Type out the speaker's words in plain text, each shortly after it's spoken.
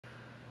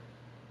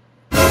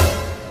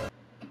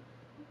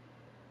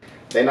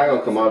They not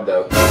gonna come off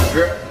though.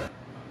 Girl.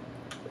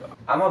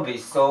 I'm gonna be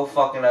so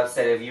fucking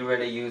upset if you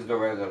really use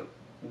Gorilla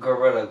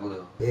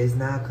Glue. It's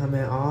not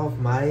coming off,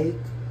 Mike.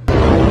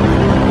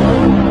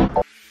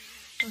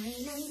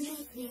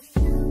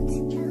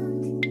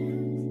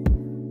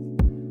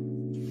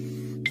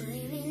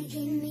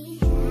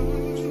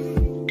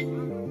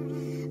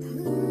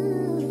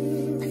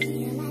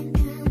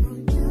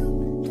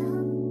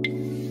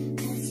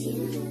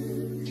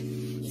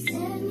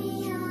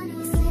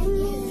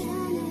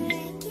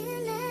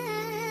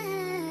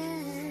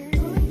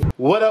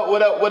 What up,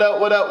 what up, what up,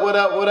 what up, what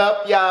up, what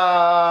up,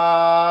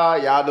 y'all?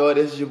 Y'all know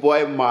this is your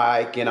boy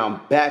Mike, and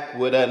I'm back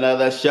with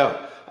another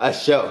show.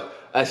 Yes,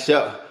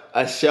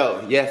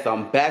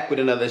 I'm back with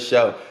another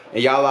show.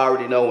 And y'all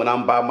already know when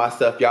I'm by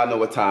myself, y'all know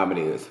what time it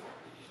is.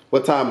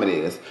 What time it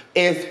is?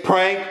 It's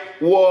Prank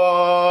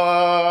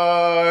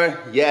War!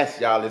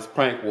 Yes, y'all, it's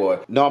Prank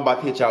War. No, I'm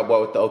about to hit y'all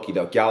boy with the okie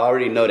doke. Y'all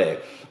already know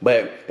that.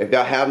 But if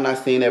y'all have not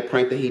seen that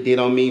prank that he did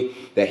on me,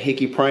 that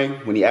hickey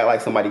prank, when he act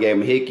like somebody gave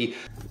him a hickey,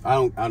 I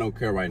don't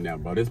care right now,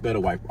 bro. This better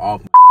wipe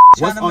off.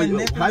 What's on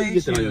your, how you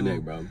get that on your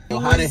neck, bro?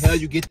 How the hell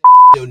you get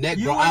on your neck,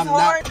 bro? I'm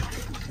not.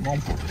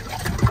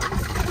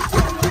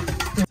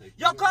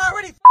 Your car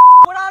already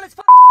with all this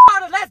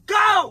water. Let's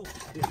go!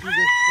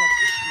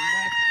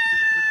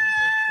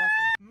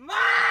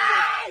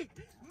 Mike!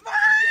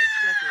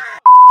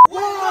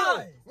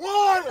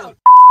 Water!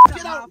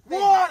 Get out!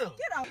 Water!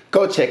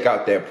 Go check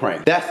out that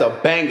prank. That's a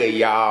banger,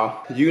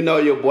 y'all. You know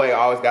your boy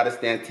always got to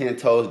stand 10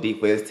 toes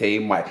deep for his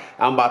team, Mike.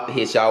 I'm about to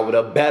hit y'all with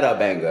a better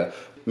banger.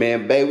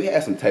 Man, babe, we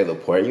had some Taylor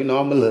Port. You know,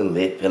 I'm a little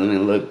lit, feeling a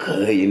little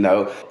good, you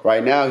know.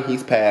 Right now,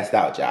 he's passed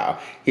out, y'all.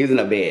 He's in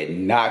the bed,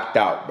 knocked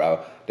out, bro.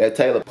 That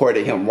Taylor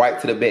ported him right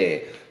to the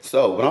bed.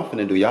 So, what I'm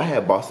finna do, y'all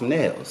have bought some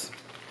nails.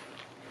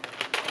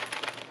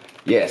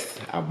 Yes,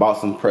 I bought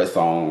some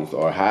press-ons,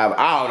 or however,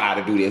 I don't know how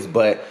to do this,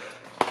 but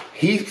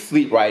he's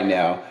asleep right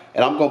now.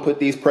 And I'm gonna put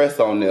these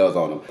press-on nails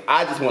on him.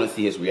 I just wanna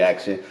see his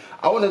reaction.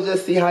 I wanna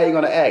just see how he's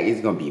gonna act. Is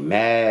he gonna be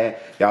mad?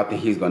 Y'all think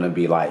he's gonna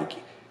be like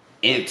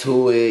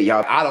into it?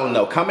 Y'all, I don't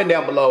know. Comment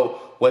down below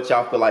what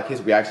y'all feel like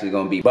his reaction is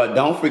gonna be. But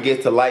don't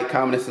forget to like,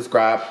 comment, and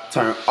subscribe.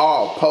 Turn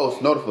all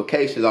post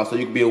notifications on so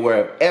you can be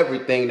aware of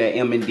everything that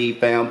M&D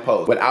fam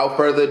posts. Without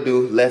further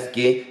ado, let's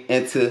get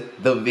into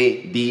the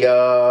video.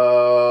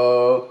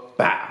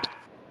 Bye.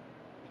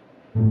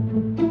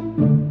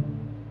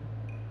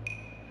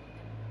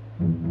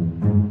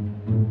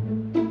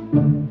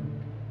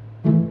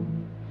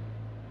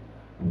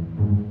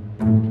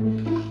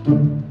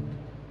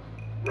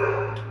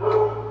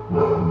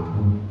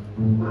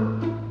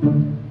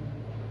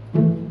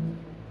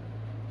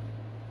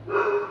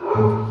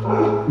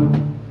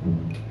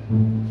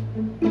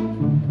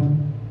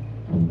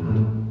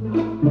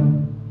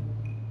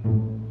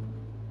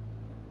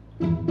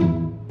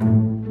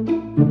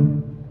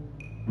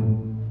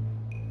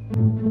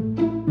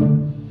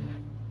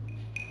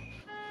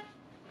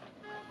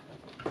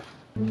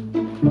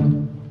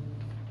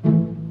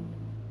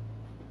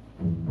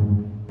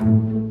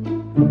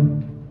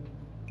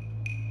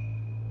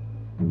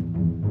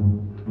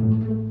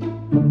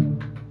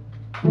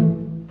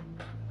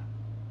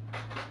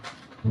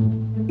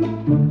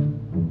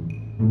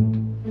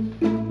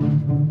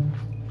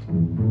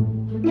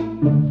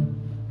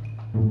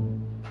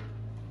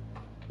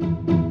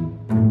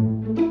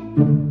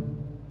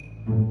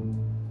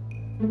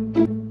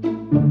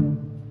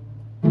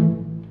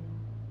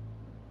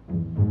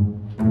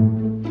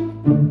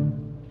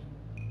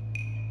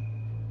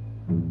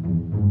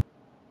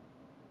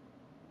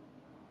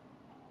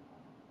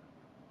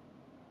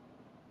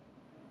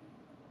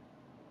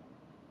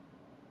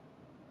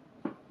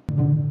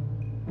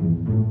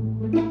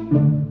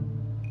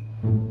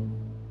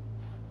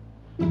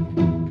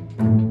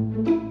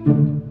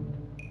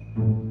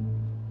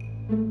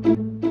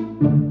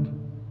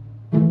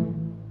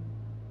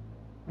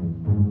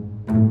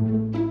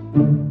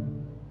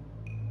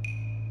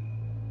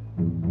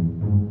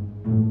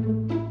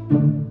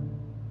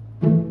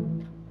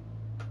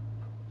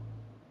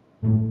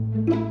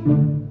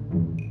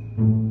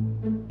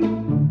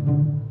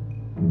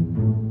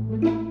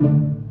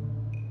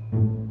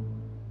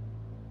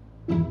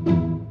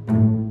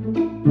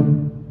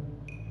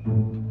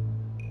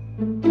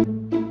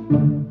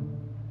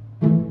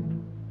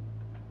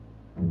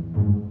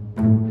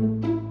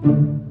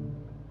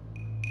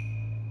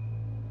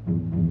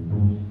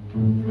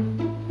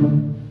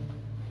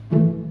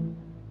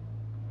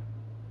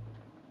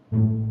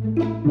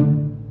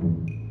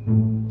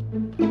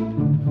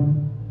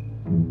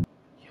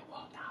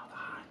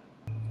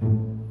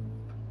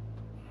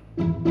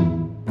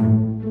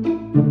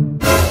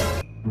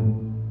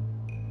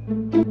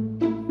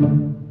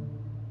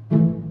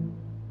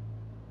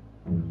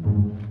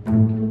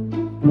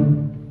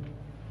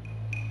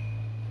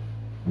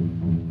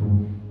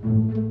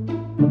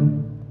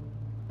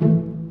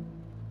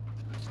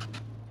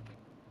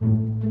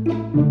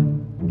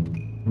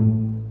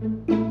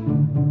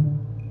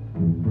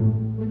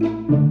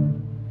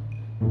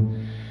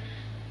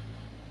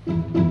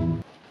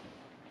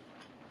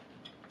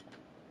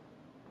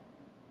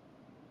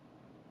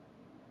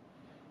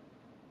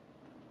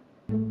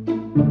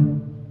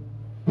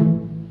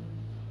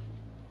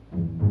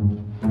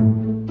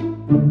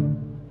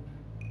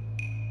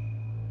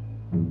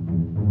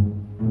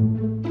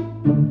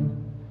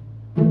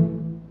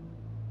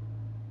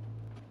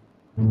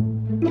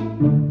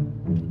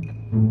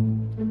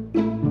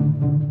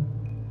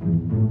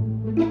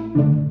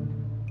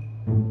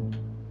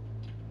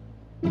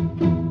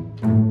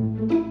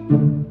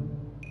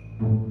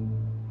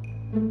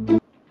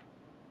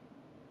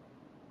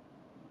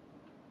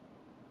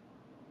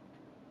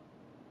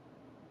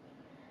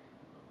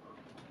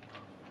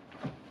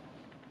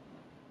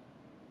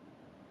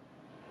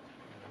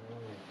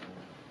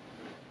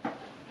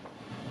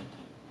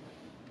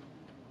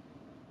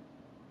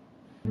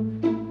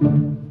 Bang!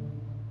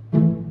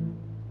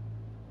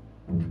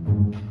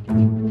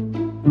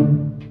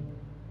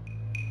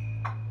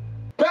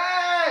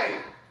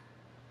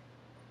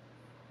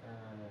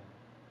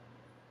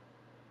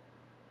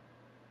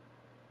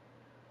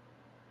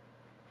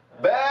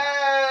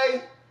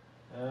 Bang!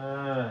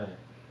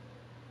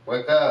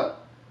 Wake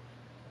up.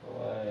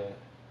 What?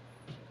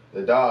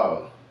 The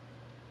dog.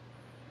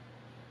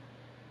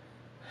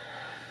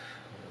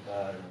 What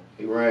about him?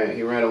 He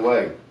ran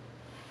away.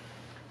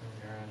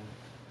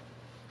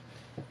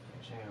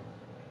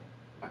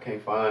 I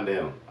can't find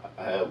him.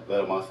 I had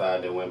let him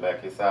outside, then went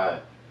back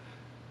inside.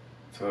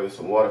 So there's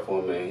some water for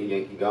him, man.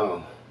 He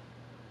gone.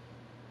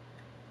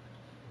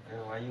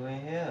 Girl, why you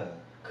in here?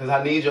 Cause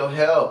I need your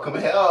help. Come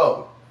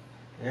help.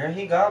 Girl,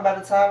 he gone by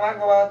the time I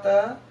go out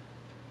there.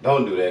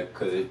 Don't do that,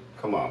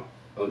 come on.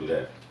 Don't do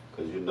that.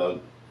 Cause you know,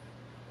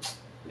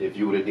 if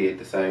you would've did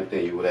the same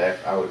thing, I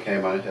would've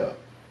came out and helped.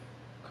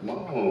 Come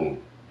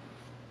on.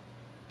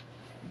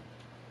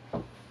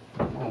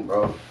 Come on,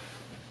 bro.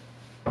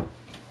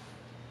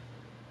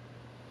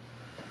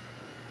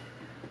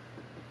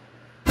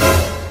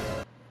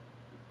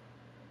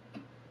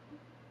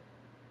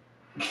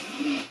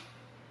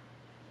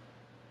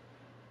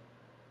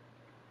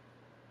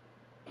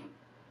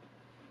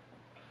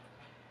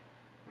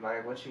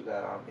 Mike, what you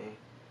got on me?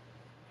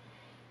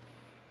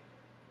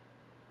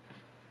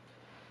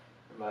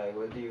 Mike,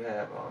 what do you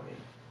have on me?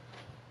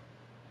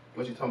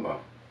 What you talking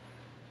about?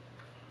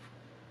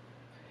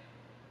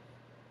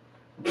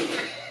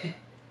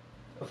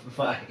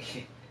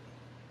 Mike.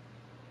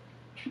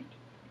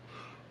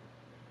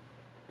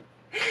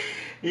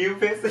 You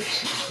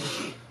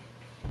pissing?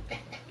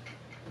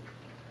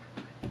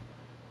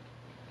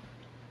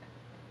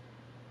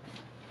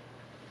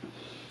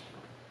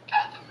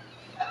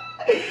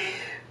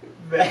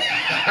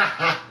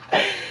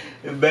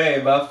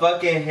 Babe, my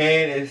fucking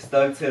hand is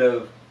stuck to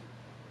the...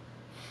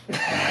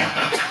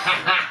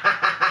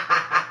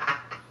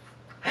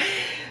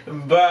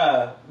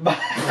 Bruh.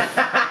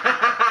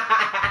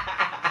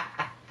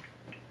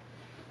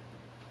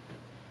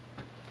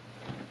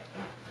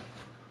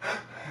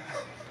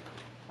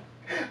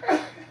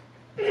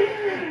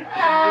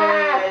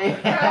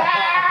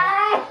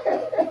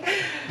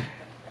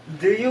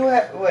 Do you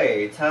have...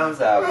 Wait,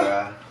 time's out,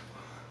 bruh.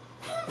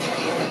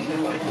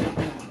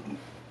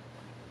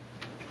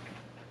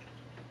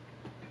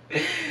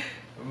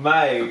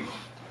 Mike,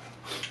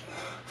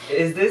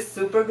 is this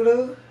super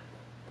glue?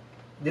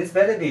 This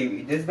better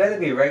be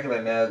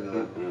regular nail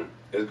glue. Mm-mm.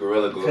 It's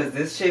Gorilla Glue. Cause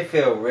this shit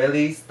feel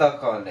really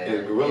stuck on there.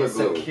 It's Gorilla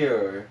Glue.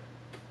 Secure.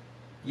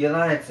 You're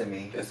lying to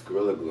me. It's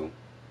Gorilla Glue.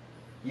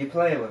 You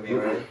playing with me,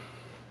 right?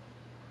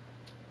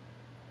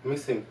 Let me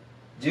see.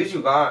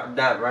 Juju gone,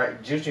 not right.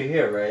 Juju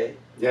here, right?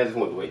 Yeah, I just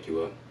wanted to wake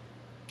you up.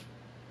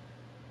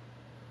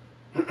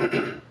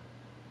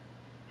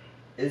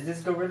 Is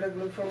this Gorilla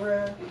Glue for real?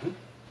 Mm-hmm.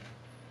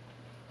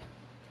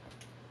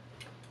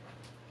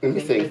 Let me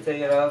Can see. you just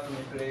take it off for me,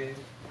 please?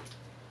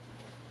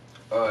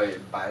 Oh, you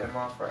bite them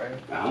off, right?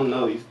 I don't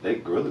know. They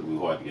Gorilla Glue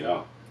hard to get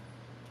off.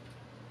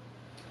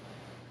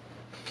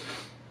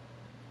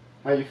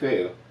 How you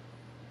feel?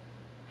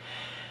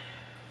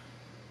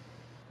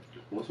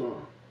 What's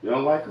wrong? You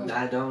don't like them?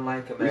 I don't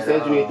like them You at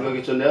said all. you need to go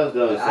get your nails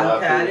done. So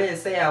I didn't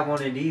say I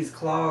wanted these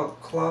claw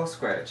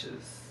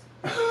scratches.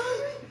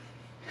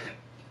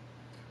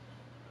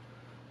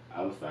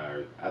 I'm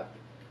sorry.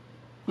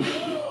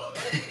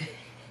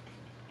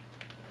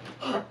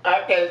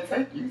 I can't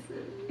take you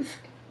serious.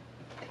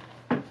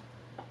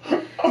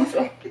 I'm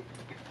sorry.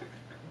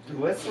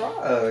 What's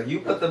wrong? You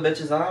put the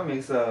bitches on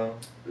me, so.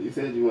 You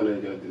said you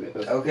wanted to go do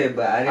that. Okay,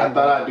 but I didn't. I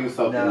thought I'd do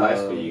something nice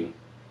for you.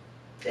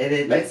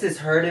 This is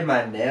hurting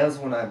my nails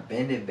when I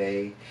bend it,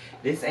 babe.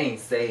 This ain't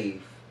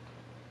safe.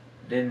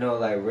 Didn't know,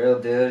 like, real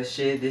deal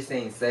shit. This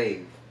ain't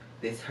safe.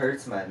 This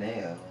hurts my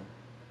nail.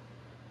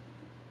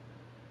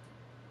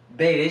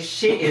 Babe, this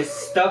shit is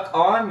stuck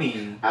on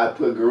me. I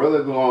put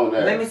Gorilla Glue on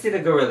there. Let me see the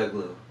Gorilla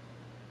Glue.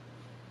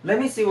 Let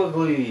me see what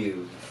glue you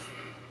use.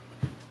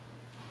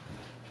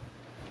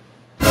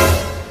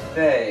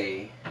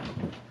 Babe,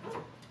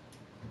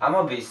 I'm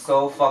gonna be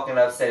so fucking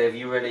upset if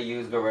you really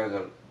use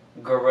Gorilla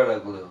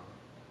Glue.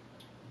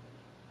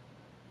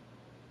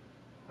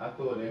 I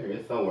put it in here.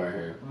 It's somewhere in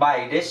here.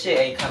 Mike, this shit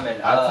ain't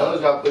coming I up.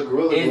 told you I put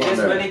Gorilla Glue Is on this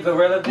there. really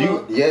Gorilla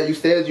Glue? You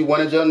said you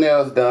wanted your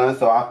nails done,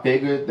 so I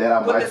figured that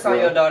I Put might this on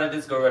your daughter,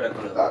 this Gorilla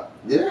Glue.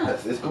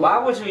 Yes, it's cool. Why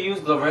would you use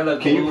Gorilla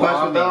Glue Can you punch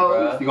on with me,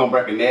 those? bruh? You gonna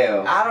break a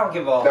nail. I don't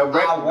give a...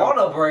 I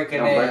wanna break a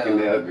Don't nail. break a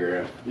nail,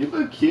 girl. You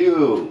look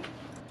cute.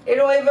 It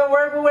don't even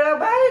work without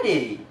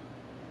biting.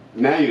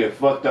 Now you done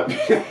fucked up.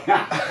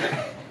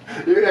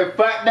 You done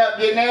fucked up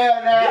your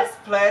nail now. This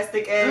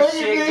plastic ass Look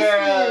shit, at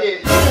girl. this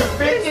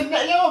shit.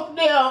 Your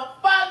nail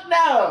fucked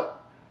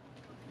up.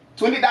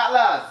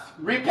 $20.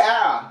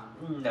 Repair.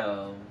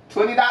 No.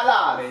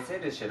 $20. Babe,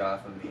 take this shit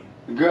off of me.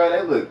 Girl,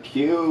 they look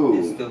cute.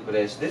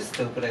 This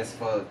stupid as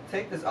fuck.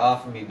 Take this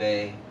off of me,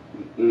 babe.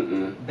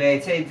 Mm-mm.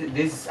 Babe, take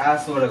this. I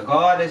swear to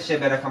God, this shit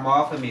better come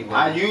off of me, babe.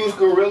 I use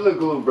Gorilla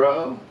Glue,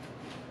 bro.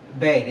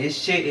 Babe, this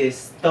shit is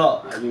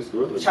stuck. I use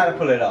Gorilla Try to Glue.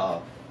 pull it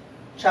off.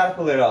 Try to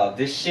pull it off.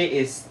 This shit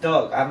is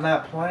stuck. I'm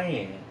not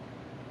playing.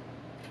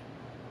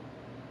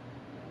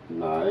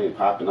 Nah, it ain't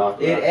popping off.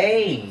 It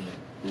ain't.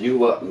 You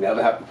will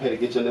never have to pay to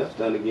get your nails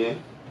done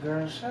again.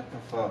 Girl, shut the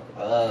fuck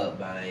up,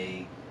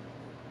 Mike.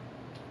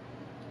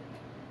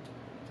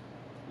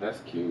 That's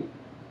cute.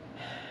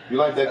 You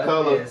like that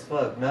color? As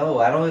fuck. No,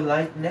 I don't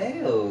like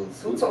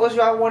nails. Who told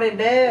you I wanted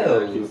That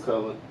nails? cute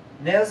color.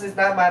 Nails is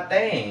not my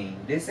thing.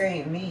 This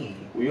ain't me.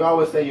 Well, you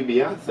always say you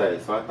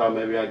Beyonce, so I thought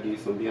maybe I'd give you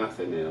some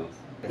Beyonce nails.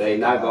 They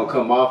not gonna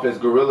come off as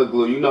Gorilla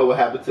Glue. You know what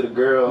happened to the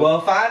girl? Well,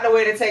 find a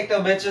way to take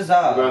them bitches You're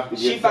gonna have off. to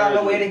She get found a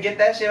surgery. way to get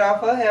that shit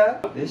off her hair.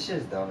 This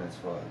shit's dumb as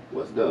fuck.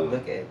 What's done?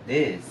 Look at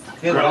this.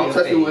 Feel Girl, it on don't your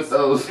touch face. me with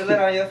those. Feel it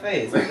on your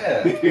face. Look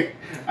at You feel it?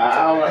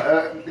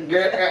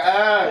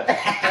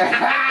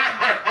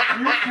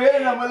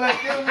 I'm gonna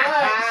let you watch.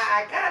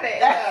 I got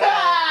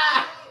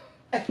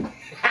it.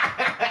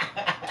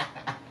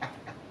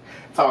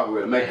 Talk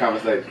with it. Make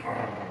conversation.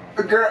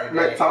 Girl,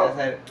 make talk.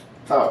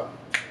 Talk.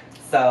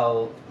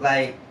 So,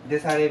 like,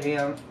 this how they be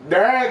on.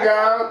 There you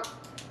go.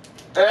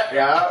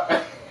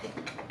 Yeah.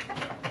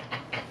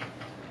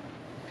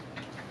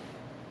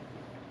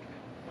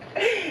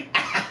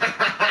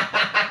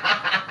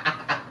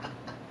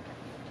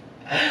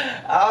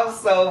 I'm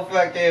so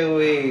fucking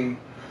weak.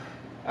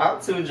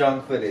 I'm too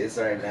drunk for this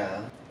right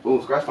now.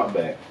 Ooh, scratch my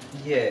back.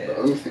 Yeah.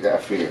 Let me see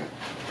that fear.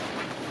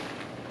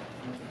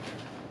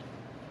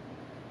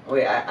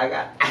 Wait,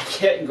 I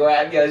can't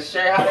grab your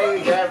shirt. How do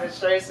you grab your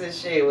shirts and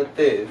shit with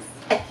this?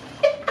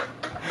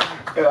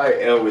 Feel like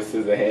Elvis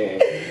is a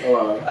hand. Hold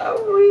on.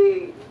 I'm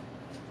weak.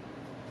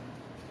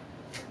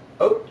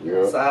 Oh,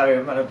 Yeah. sorry,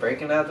 I'm not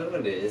breaking out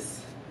doing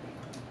this.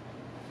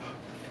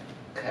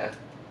 Okay.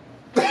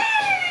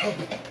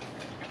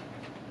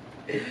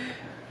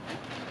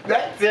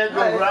 That's it,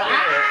 bro.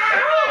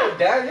 Oh,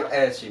 damn, your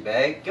ashy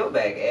bag. Your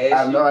bag ashy.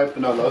 I know I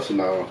put no lotion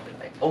on.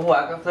 Oh,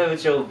 I can play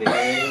with your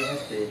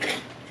bag.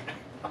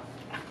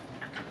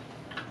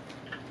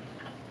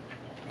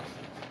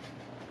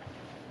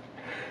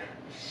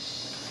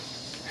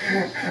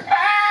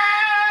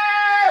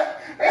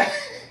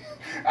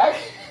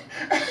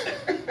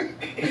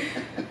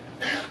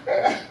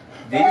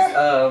 These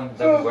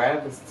the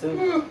grabbers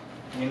too.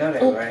 You know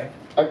that, right?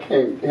 I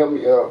can't. Help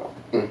me up.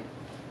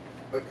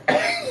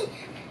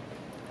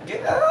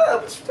 Get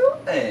up, what you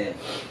doing?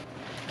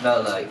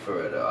 No, like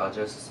for real though, all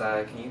jokes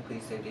aside, can you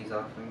please take these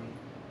off for me?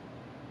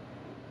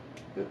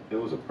 It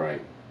was a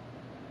prank.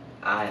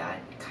 I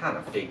kind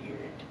of figured.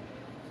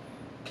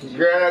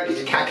 Girl,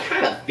 I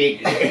kind of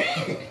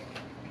figured.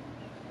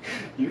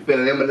 You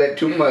feeling them a little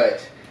too much.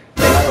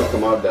 They're not gonna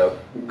come out though.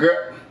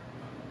 Girl.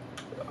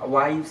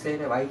 Why you say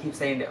that? Why you keep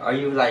saying that? Are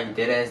you like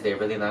dead ass? They're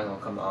really not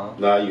gonna come off?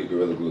 Nah, I use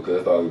Gorilla Glue because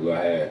that's all the glue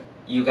I had.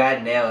 You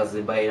got nails,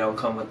 but it don't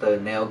come with the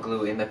nail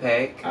glue in the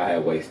pack. I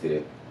had wasted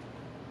it.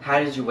 How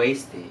did you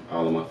waste it?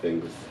 All of my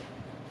fingers.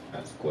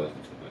 I squeezed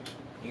it too much.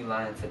 You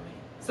lying to me.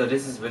 So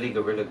this is really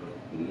Gorilla Glue.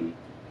 Mm-hmm.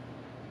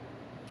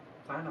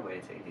 Find a way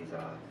to take these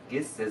off.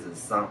 Get scissors,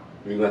 something.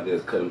 You're gonna have to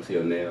just cut them to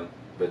your nail,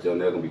 but your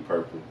nail gonna be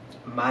purple.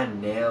 My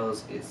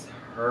nails is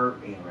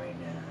hurting right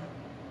now.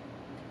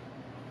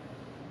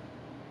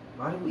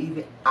 Why do we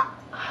even?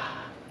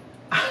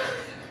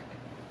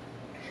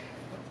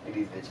 Take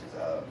these bitches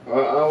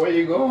off. Where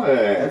you going?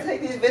 Let's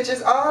take these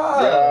bitches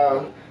off.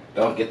 Yeah.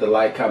 Don't forget to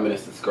like, comment, and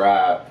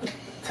subscribe.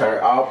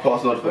 Turn all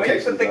post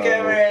notifications Where you put the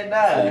camera at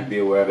now? so you be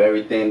aware of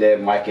everything that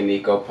Myke and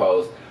Nico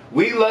post.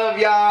 We love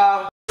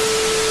y'all.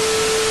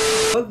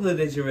 What glue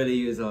did you really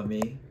use on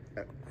me?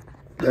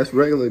 That's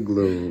regular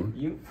glue.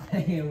 You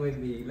playing with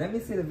me. Let me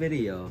see the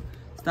video.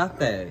 Stop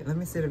that. Let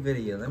me see the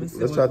video. Let me see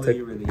Let's what try glue to take.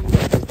 you really use.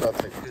 Let's try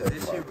to take Because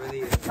this shit really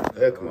is.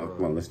 Yeah, come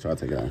on. Let's try to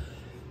take it out.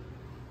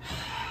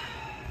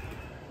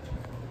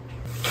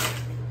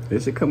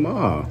 It should come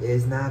off.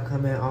 It's not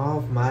coming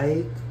off,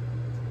 Mike.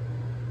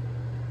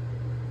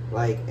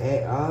 Like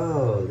at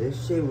all.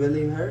 This shit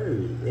really hurt.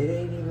 It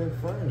ain't even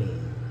funny.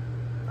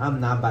 I'm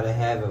not about to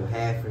have a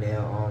half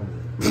nail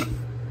on me.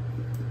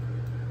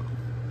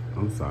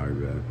 I'm sorry,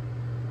 man.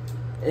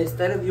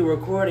 Instead of you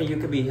recording, you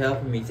could be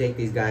helping me take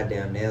these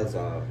goddamn nails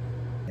off.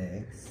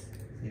 Next.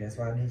 See, that's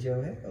why I need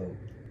your help.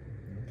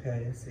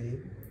 Okay, see?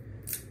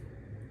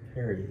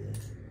 Period.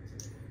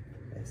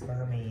 That's what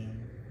I mean.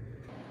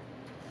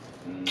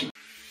 When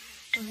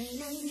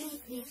I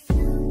make me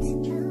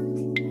float